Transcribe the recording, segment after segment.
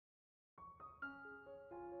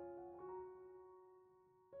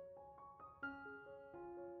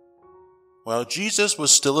While Jesus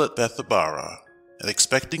was still at Bethabara, and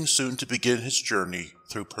expecting soon to begin his journey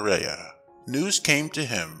through Perea, news came to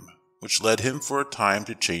him which led him for a time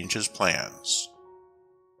to change his plans.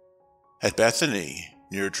 At Bethany,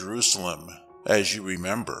 near Jerusalem, as you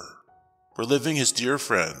remember, were living his dear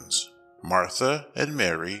friends, Martha and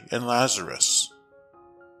Mary and Lazarus.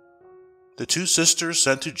 The two sisters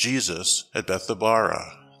sent to Jesus at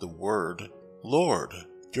Bethabara the word, "Lord,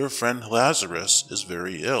 your friend Lazarus is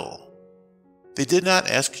very ill." They did not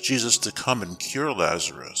ask Jesus to come and cure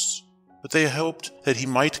Lazarus, but they hoped that he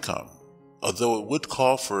might come, although it would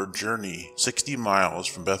call for a journey 60 miles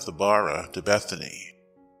from Bethabara to Bethany.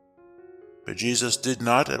 But Jesus did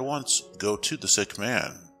not at once go to the sick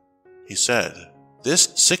man. He said, "This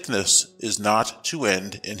sickness is not to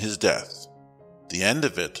end in his death. The end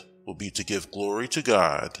of it will be to give glory to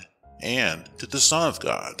God and to the Son of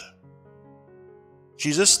God."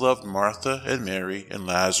 Jesus loved Martha and Mary and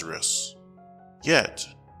Lazarus. Yet,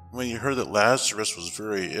 when he heard that Lazarus was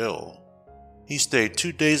very ill, he stayed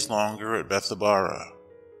 2 days longer at Bethabara.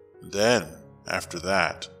 Then, after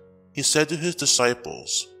that, he said to his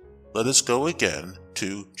disciples, "Let us go again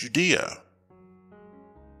to Judea."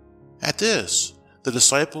 At this, the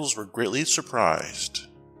disciples were greatly surprised.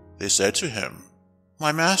 They said to him,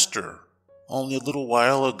 "My master, only a little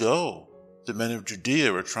while ago the men of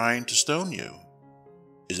Judea were trying to stone you.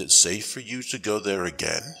 Is it safe for you to go there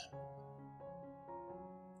again?"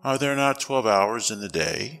 "Are there not 12 hours in the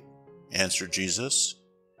day?" answered Jesus.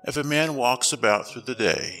 "If a man walks about through the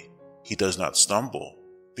day, he does not stumble,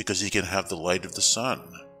 because he can have the light of the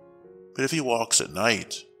sun. But if he walks at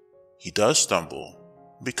night, he does stumble,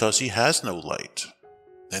 because he has no light."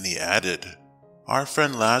 Then he added, "Our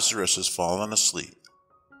friend Lazarus has fallen asleep.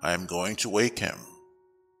 I am going to wake him."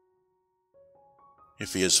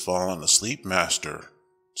 "If he has fallen asleep, Master,"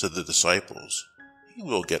 said the disciples, "he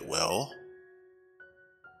will get well."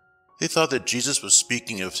 They thought that Jesus was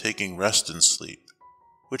speaking of taking rest in sleep,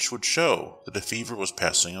 which would show that the fever was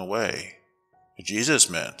passing away. But Jesus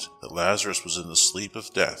meant that Lazarus was in the sleep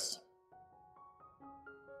of death.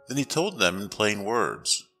 Then he told them in plain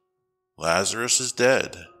words, "Lazarus is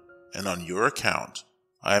dead, and on your account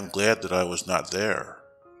I am glad that I was not there,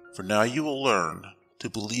 for now you will learn to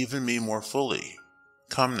believe in me more fully.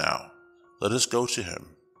 Come now, let us go to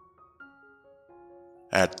him."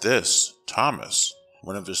 At this, Thomas,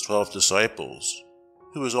 one of his 12 disciples,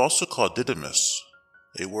 who was also called Didymus,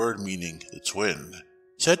 a word meaning the twin,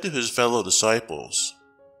 said to his fellow disciples,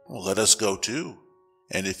 "Well, let us go too,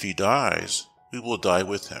 and if he dies, we will die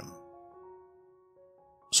with him."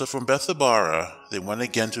 So from Bethabara they went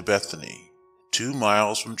again to Bethany, 2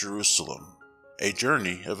 miles from Jerusalem, a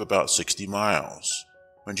journey of about 60 miles.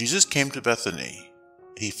 When Jesus came to Bethany,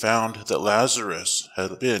 he found that Lazarus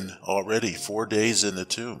had been already 4 days in the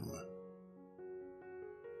tomb.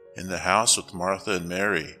 In the house with Martha and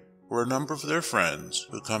Mary were a number of their friends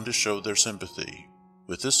who come to show their sympathy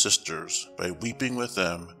with his sisters by weeping with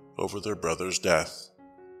them over their brother's death.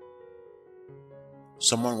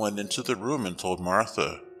 Someone went into the room and told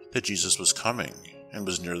Martha that Jesus was coming and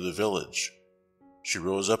was near the village. She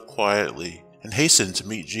rose up quietly and hastened to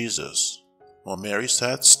meet Jesus, while Mary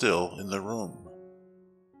sat still in the room.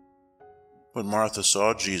 When Martha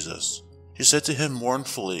saw Jesus, she said to him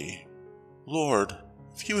mournfully, "Lord,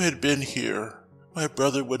 if you had been here, my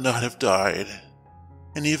brother would not have died.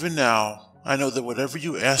 And even now, I know that whatever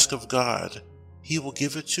you ask of God, he will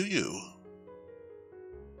give it to you."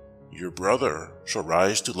 "Your brother shall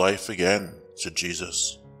rise to life again," said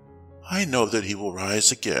Jesus. "I know that he will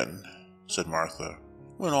rise again," said Martha,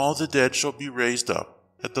 "when all the dead shall be raised up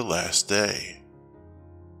at the last day."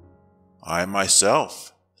 "I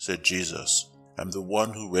myself," said Jesus, "am the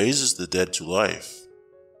one who raises the dead to life.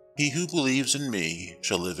 He who believes in me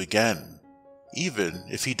shall live again, even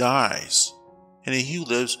if he dies, and he who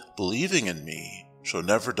lives believing in me shall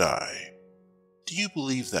never die. Do you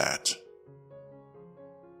believe that?"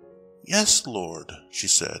 "Yes, Lord," she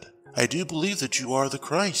said, "I do believe that you are the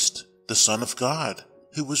Christ, the Son of God,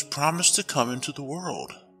 who was promised to come into the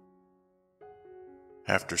world."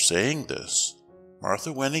 After saying this,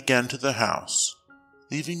 Martha went again to the house,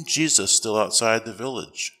 leaving Jesus still outside the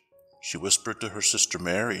village. She whispered to her sister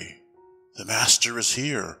Mary, "The Master is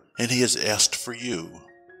here, and he has asked for you."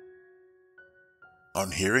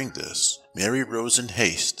 On hearing this, Mary rose in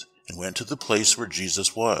haste and went to the place where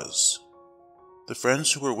Jesus was. The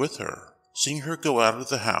friends who were with her, seeing her go out of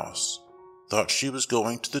the house, thought she was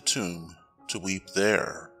going to the tomb to weep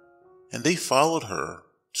there, and they followed her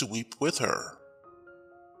to weep with her.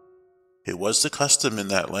 It was the custom in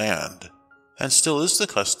that land, and still is the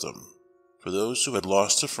custom, for those who had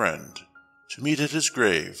lost a friend to meet at his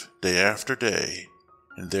grave day after day,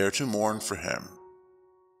 and there to mourn for him.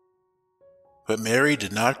 But Mary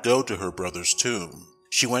did not go to her brother's tomb.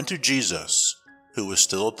 She went to Jesus, who was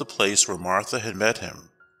still at the place where Martha had met him,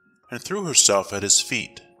 and threw herself at his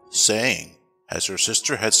feet, saying, as her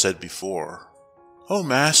sister had said before, "O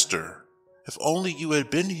Master, if only you had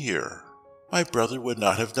been here, my brother would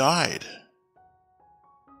not have died."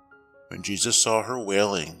 When Jesus saw her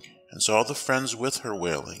wailing, and saw the friends with her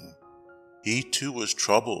wailing, he too was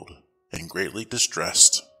troubled and greatly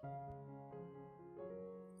distressed.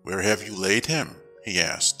 "Where have you laid him?" he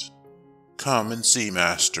asked. "Come and see,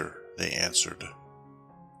 Master," they answered.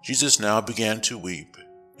 Jesus now began to weep,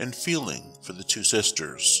 and feeling for the two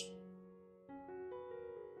sisters.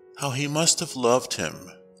 "How he must have loved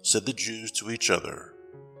him," said the Jews to each other.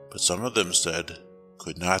 But some of them said,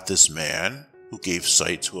 "Could not this man, who gave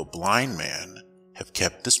sight to a blind man, have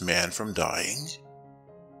kept this man from dying?"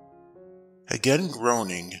 Again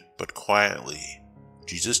groaning, but quietly,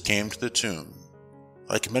 Jesus came to the tomb.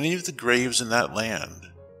 Like many of the graves in that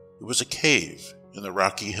land, it was a cave in the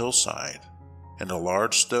rocky hillside, and a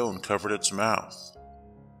large stone covered its mouth.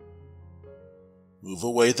 "Move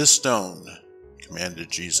away the stone,"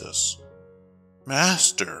 commanded Jesus.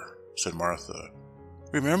 "Master," said Martha,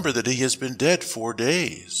 "remember that he has been dead 4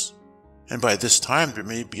 days, and by this time there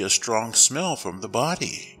may be a strong smell from the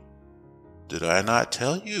body." "Did I not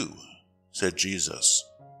tell you," said Jesus,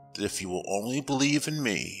 "that if you will only believe in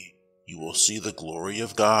me, you will see the glory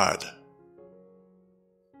of God?"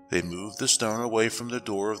 They moved the stone away from the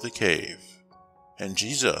door of the cave, and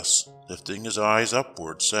Jesus, lifting his eyes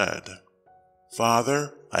upward, said,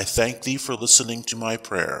 "Father, I thank thee for listening to my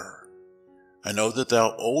prayer. I know that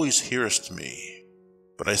thou always hearest me,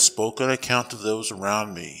 but I spoke on account of those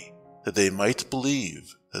around me, that they might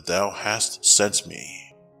believe that thou hast sent me."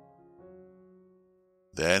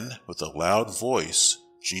 Then, with a loud voice,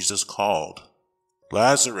 Jesus called,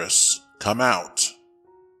 "Lazarus, come out!"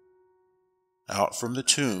 Out from the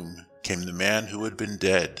tomb came the man who had been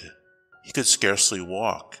dead. He could scarcely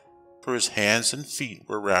walk, for his hands and feet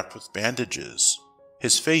were wrapped with bandages.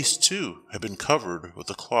 His face, too, had been covered with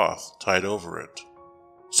a cloth tied over it.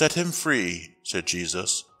 "Set him free," said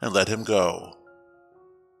Jesus, "and let him go."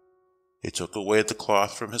 They took away the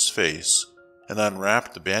cloth from his face and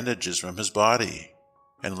unwrapped the bandages from his body,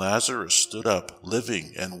 and Lazarus stood up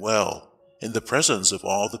living and well in the presence of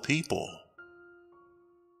all the people.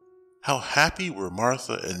 How happy were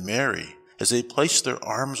Martha and Mary as they placed their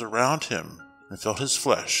arms around him and felt his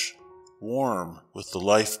flesh, warm with the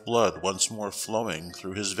life blood once more flowing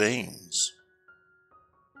through his veins.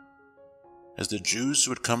 As the Jews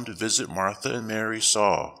who had come to visit Martha and Mary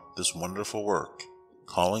saw this wonderful work,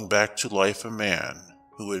 calling back to life a man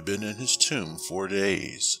who had been in his tomb 4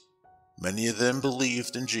 days, many of them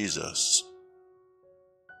believed in Jesus.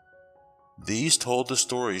 These told the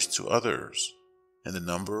stories to others, and the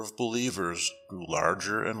number of believers grew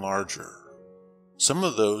larger and larger. Some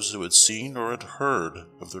of those who had seen or had heard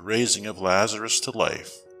of the raising of Lazarus to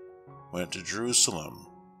life went to Jerusalem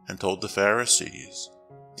and told the Pharisees,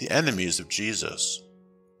 the enemies of Jesus,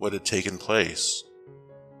 what had taken place.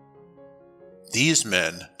 These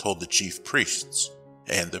men told the chief priests,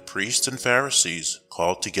 and the priests and Pharisees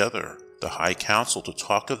called together the high council to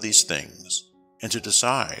talk of these things and to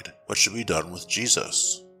decide what should be done with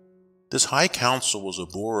Jesus. This high council was a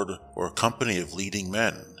board or a company of leading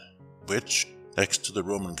men, which, next to the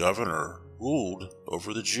Roman governor, ruled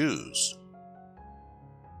over the Jews.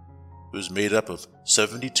 It was made up of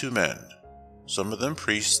 72 men, some of them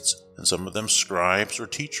priests and some of them scribes or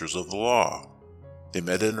teachers of the law. They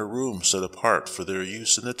met in a room set apart for their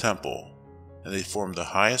use in the temple, and they formed the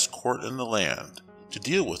highest court in the land to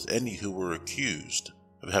deal with any who were accused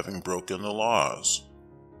of having broken the laws.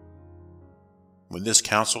 When this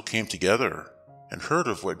council came together and heard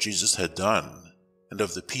of what Jesus had done, and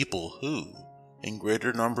of the people who, in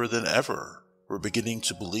greater number than ever, were beginning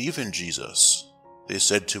to believe in Jesus, they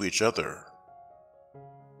said to each other,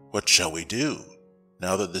 "What shall we do,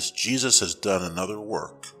 now that this Jesus has done another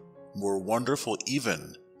work, more wonderful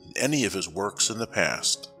even than any of his works in the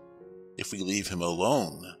past? If we leave him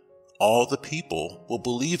alone, all the people will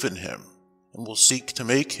believe in him and will seek to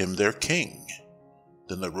make him their king.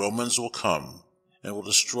 Then the Romans will come and will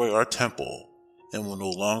destroy our temple and will no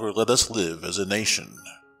longer let us live as a nation."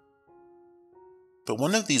 But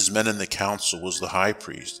one of these men in the council was the high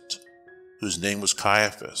priest, whose name was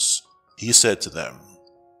Caiaphas. He said to them,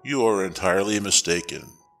 "You are entirely mistaken.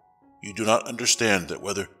 You do not understand that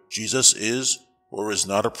whether Jesus is or is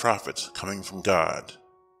not a prophet coming from God,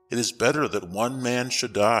 it is better that one man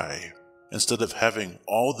should die instead of having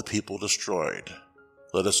all the people destroyed.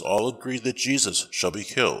 let us all agree that Jesus shall be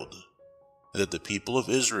killed, and that the people of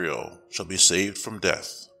Israel shall be saved from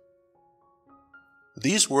death."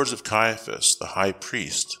 These words of Caiaphas, the high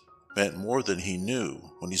priest, meant more than he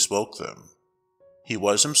knew when he spoke them. He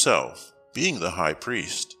was himself, being the high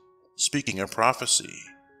priest, speaking a prophecy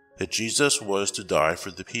that Jesus was to die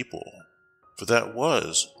for the people, for that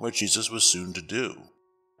was what Jesus was soon to do.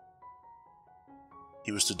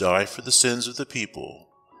 He was to die for the sins of the people,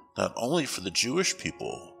 not only for the Jewish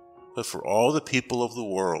people, but for all the people of the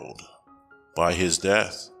world. By his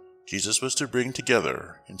death, Jesus was to bring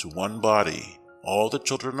together into one body all the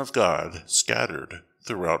children of God scattered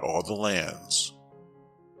throughout all the lands.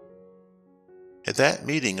 At that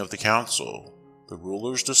meeting of the council, the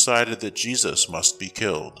rulers decided that Jesus must be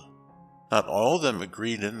killed. Not all of them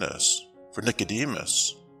agreed in this, for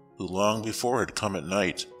Nicodemus, who long before had come at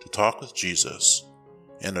night to talk with Jesus,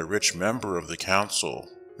 and a rich member of the council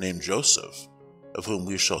named Joseph, of whom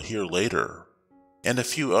we shall hear later, and a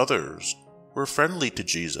few others were friendly to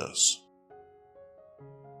Jesus.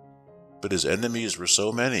 But his enemies were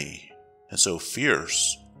so many and so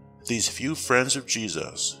fierce that these few friends of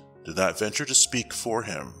Jesus did not venture to speak for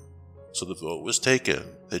him, so the vote was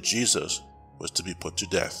taken that Jesus was to be put to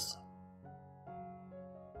death.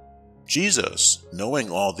 Jesus,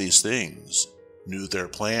 knowing all these things, knew their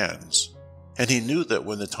plans, and he knew that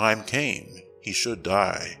when the time came, he should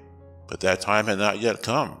die. But that time had not yet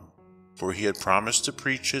come, for he had promised to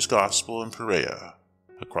preach his gospel in Perea,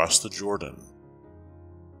 across the Jordan.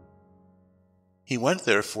 He went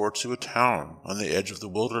therefore to a town on the edge of the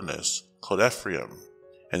wilderness called Ephraim,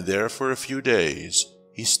 and there for a few days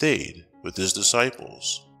he stayed with his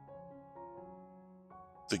disciples.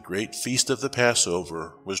 The great feast of the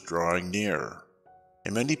Passover was drawing near,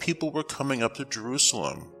 and many people were coming up to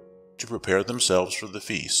Jerusalem to prepare themselves for the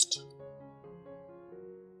feast.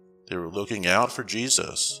 They were looking out for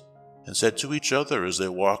Jesus and said to each other as they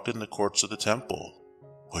walked in the courts of the temple,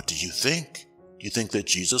 "What do you think? Do you think that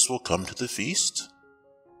Jesus will come to the feast?"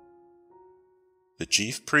 The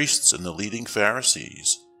chief priests and the leading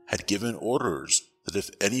Pharisees had given orders that if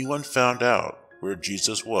anyone found out where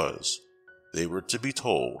Jesus was, they were to be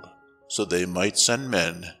told, so they might send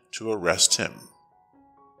men to arrest him.